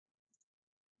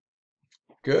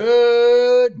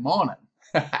Good morning.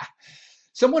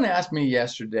 Someone asked me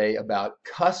yesterday about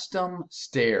custom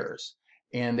stairs,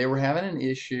 and they were having an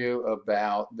issue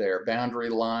about their boundary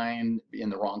line in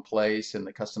the wrong place, and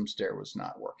the custom stair was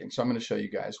not working. So I'm going to show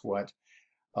you guys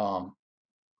um,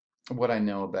 what I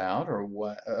know about, or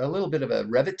what a little bit of a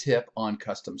Revit tip on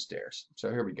custom stairs. So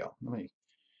here we go. Let me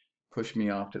push me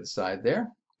off to the side there.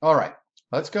 All right,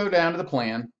 let's go down to the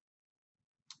plan.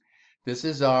 This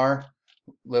is our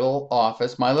little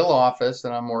office, my little office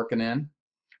that I'm working in.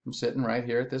 I'm sitting right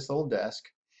here at this little desk.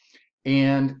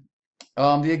 And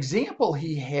the example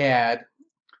he had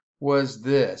was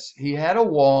this. He had a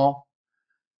wall.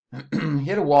 He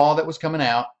had a wall that was coming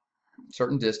out,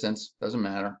 certain distance, doesn't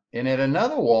matter. And had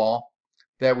another wall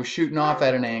that was shooting off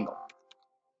at an angle.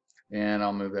 And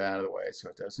I'll move that out of the way so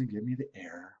it doesn't give me the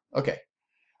error. Okay.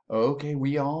 Okay,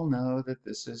 we all know that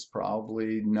this is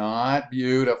probably not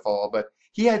beautiful, but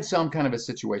he had some kind of a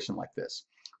situation like this,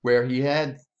 where he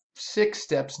had 6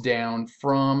 steps down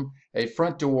from a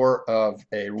front door of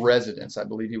a residence. I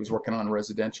believe he was working on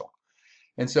residential.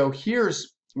 And so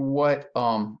here's what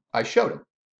I showed him.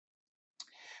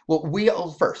 Well,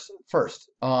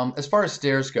 as far as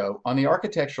stairs go, on the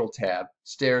architectural tab,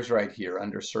 stairs right here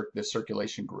under the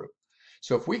circulation group.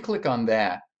 So if we click on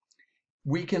that,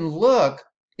 we can look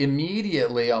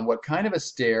immediately on what kind of a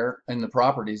stair and the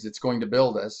properties it's going to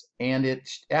build us, and it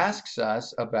asks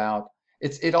us about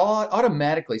it all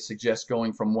automatically suggests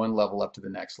going from one level up to the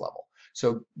next level.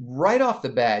 So right off the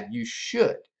bat, you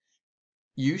should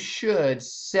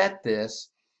set this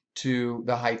to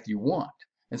the height you want.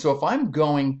 And so if I'm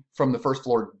going from the first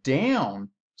floor down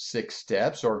 6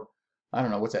 steps, or I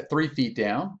don't know, what's that, 3 feet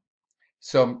down,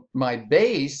 so my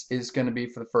base is going to be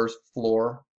for the first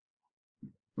floor.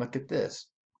 Look at this,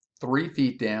 3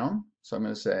 feet down. So I'm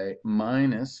going to say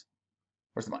minus,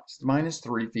 where's the minus? Minus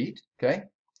 3 feet, okay?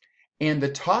 And the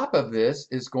top of this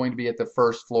is going to be at the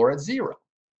first floor at 0.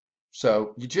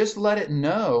 So you just let it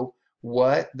know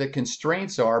what the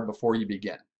constraints are before you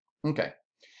begin. Okay,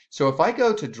 so if I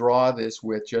go to draw this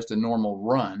with just a normal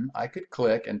run, I could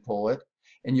click and pull it,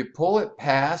 and you pull it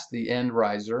past the end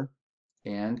riser,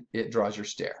 and it draws your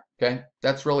stair, okay?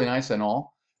 That's really nice and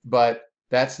all, but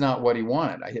that's not what he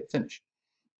wanted. I hit finish.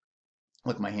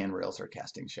 Look, my handrails are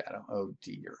casting shadow. Oh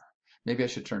dear. Maybe I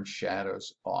should turn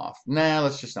shadows off. Nah,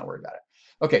 let's just not worry about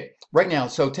it. Okay, right now,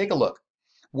 so take a look.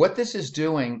 What this is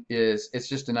doing is it's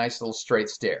just a nice little straight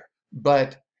stair,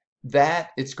 but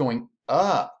it's going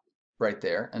up right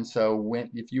there. And so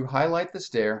if you highlight the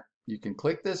stair, you can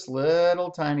click this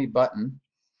little tiny button,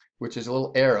 which is a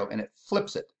little arrow, and it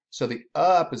flips it. So the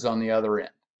up is on the other end.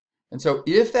 And so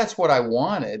if that's what I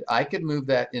wanted, I could move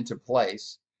that into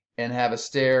place and have a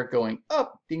stair going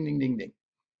up, ding, ding, ding, ding,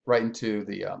 right into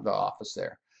the office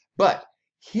there. But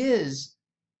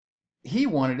he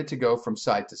wanted it to go from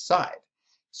side to side.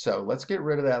 So let's get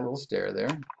rid of that little stair there.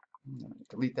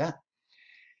 Delete that.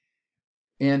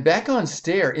 And back on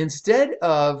stair, instead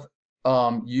of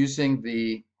using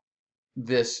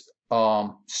this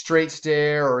straight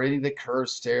stair or any of the curved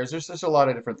stairs, there's a lot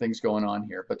of different things going on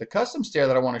here. But the custom stair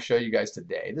that I want to show you guys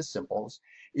today, the simple,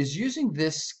 is using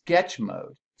this sketch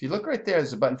mode. If you look right there,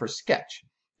 there's a button for sketch.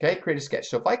 Okay, create a sketch.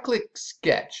 So if I click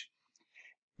sketch,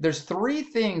 there's 3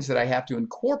 things that I have to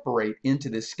incorporate into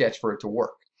this sketch for it to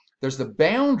work. There's the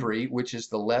boundary, which is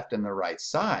the left and the right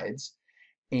sides,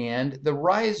 and the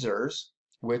risers,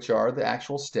 which are the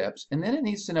actual steps, and then it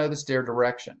needs to know the stair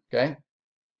direction, okay?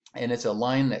 And it's a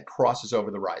line that crosses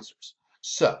over the risers.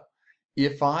 So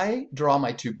if I draw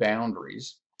my 2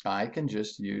 boundaries, I can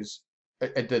just use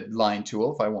the line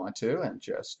tool if I want to, and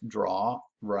just draw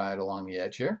right along the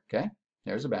edge here, okay?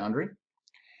 There's a boundary.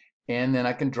 And then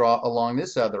I can draw along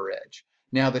this other edge.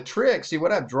 Now the trick, see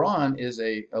what I've drawn is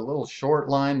a little short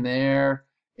line there,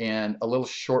 and a little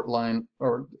short line,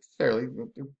 or fairly,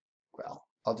 well,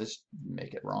 I'll just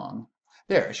make it wrong.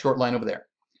 There, a short line over there.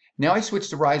 Now I switch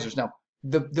to risers. Now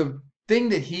the thing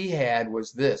that he had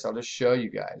was this. I'll just show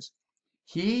you guys.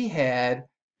 He had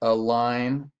a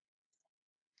line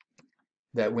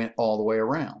that went all the way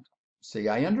around. See,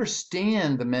 I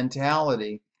understand the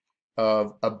mentality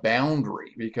of a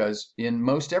boundary, because in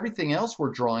most everything else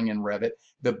we're drawing in Revit,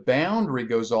 the boundary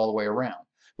goes all the way around.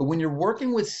 But when you're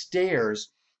working with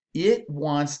stairs, it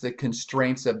wants the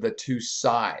constraints of the 2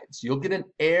 sides. You'll get an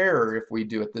error if we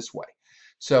do it this way.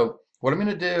 So what I'm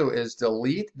going to do is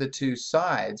delete the 2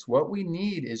 sides. What we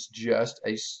need is just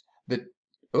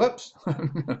oops,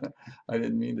 I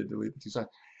didn't mean to delete the 2 sides.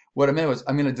 What I meant was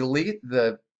I'm going to delete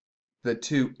the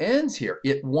 2 ends here.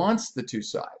 It wants the 2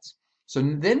 sides. So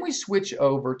then we switch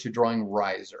over to drawing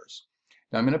risers.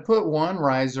 Now I'm going to put one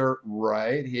riser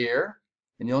right here,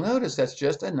 And you'll notice that's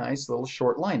just a nice little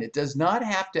short line. It does not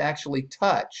have to actually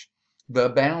touch the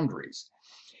boundaries.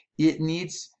 It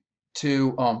needs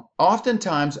to,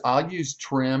 oftentimes I'll use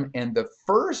trim, and the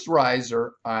first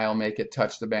riser I'll make it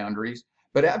touch the boundaries,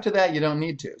 but after that you don't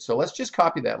need to. So let's just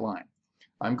copy that line.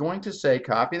 I'm going to say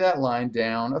copy that line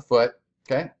down a foot,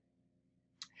 okay?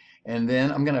 And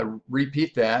then I'm going to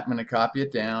repeat that. I'm going to copy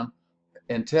it down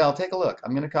until, take a look,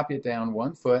 I'm going to copy it down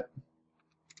 1 foot,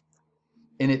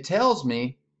 and it tells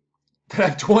me that I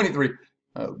have 23.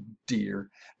 Oh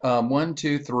dear. 1,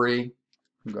 2, 3.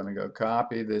 I'm going to go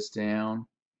copy this down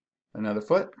another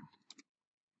foot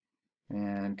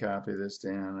and copy this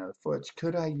down another foot.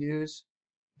 Could I use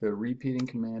the repeating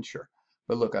command? Sure.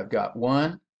 But look, I've got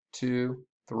 1, 2,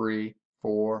 3,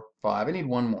 4, 5. I need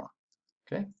one more.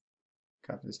 Okay.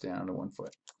 Copy this down to 1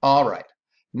 foot. All right.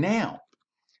 Now,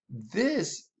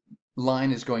 this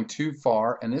line is going too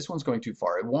far, and this one's going too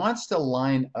far. It wants to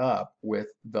line up with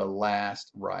the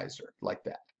last riser, like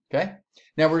that. Okay?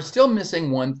 Now, we're still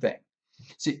missing one thing.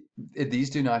 See, these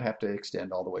do not have to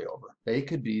extend all the way over. They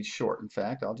could be short. In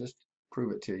fact, I'll just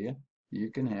prove it to you. You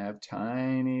can have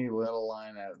tiny little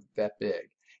line that big.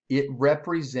 It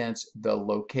represents the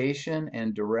location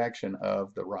and direction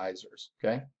of the risers.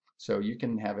 Okay? So you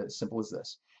can have it as simple as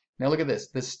this. Now look at this,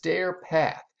 the stair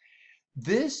path.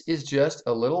 This is just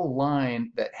a little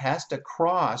line that has to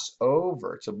cross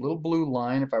over. It's a little blue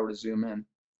line. If I were to zoom in,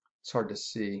 it's hard to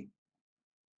see.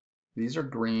 These are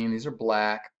green, these are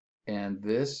black, and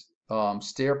this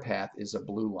stair path is a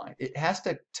blue line. It has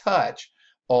to touch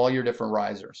all your different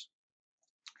risers.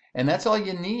 And that's all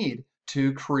you need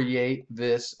to create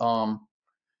this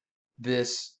the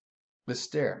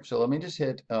stair. So let me just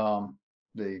hit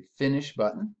the finish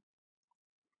button,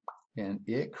 and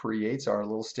it creates our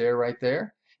little stair right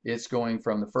there. It's going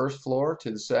from the first floor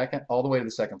to the second, all the way to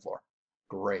the second floor.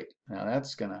 Great. Now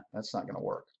that's not gonna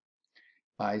work.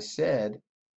 I said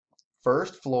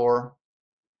first floor,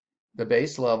 the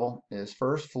base level is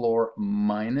first floor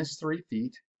minus 3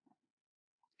 feet,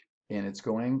 and it's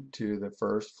going to the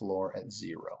first floor at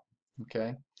 0.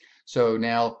 Okay. So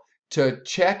now to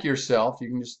check yourself, you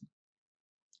can just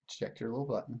check your little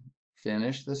button,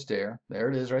 finish the stair. There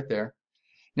it is right there.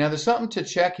 Now there's something to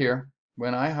check here.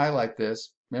 When I highlight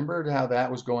this, remember how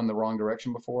that was going the wrong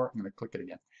direction before? I'm going to click it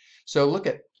again. So look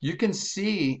at, you can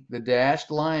see the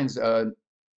dashed lines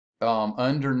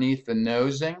underneath the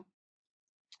nosing.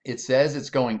 It says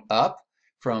it's going up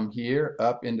from here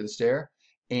up into the stair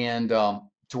and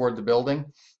toward the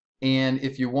building. And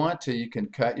if you want to, you can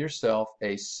cut yourself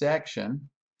a section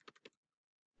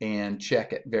and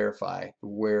check it, verify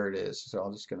where it is. So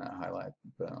I'm just going to highlight,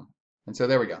 boom. And so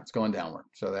there we go, it's going downward.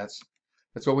 So that's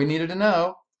what we needed to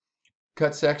know.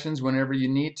 Cut sections whenever you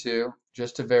need to,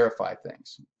 just to verify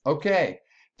things. Okay,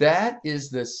 that is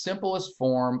the simplest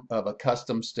form of a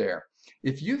custom stair.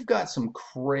 If you've got some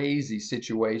crazy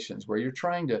situations where you're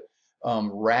trying to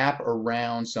wrap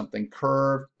around something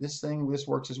curved, this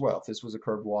works as well. If this was a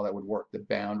curved wall, that would work. The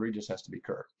boundary just has to be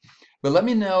curved. But let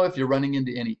me know if you're running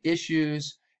into any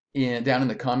issues down in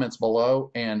the comments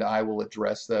below, and I will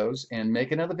address those and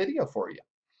make another video for you.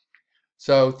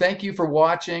 So thank you for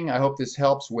watching. I hope this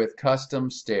helps with custom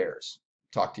stairs.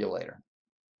 Talk to you later.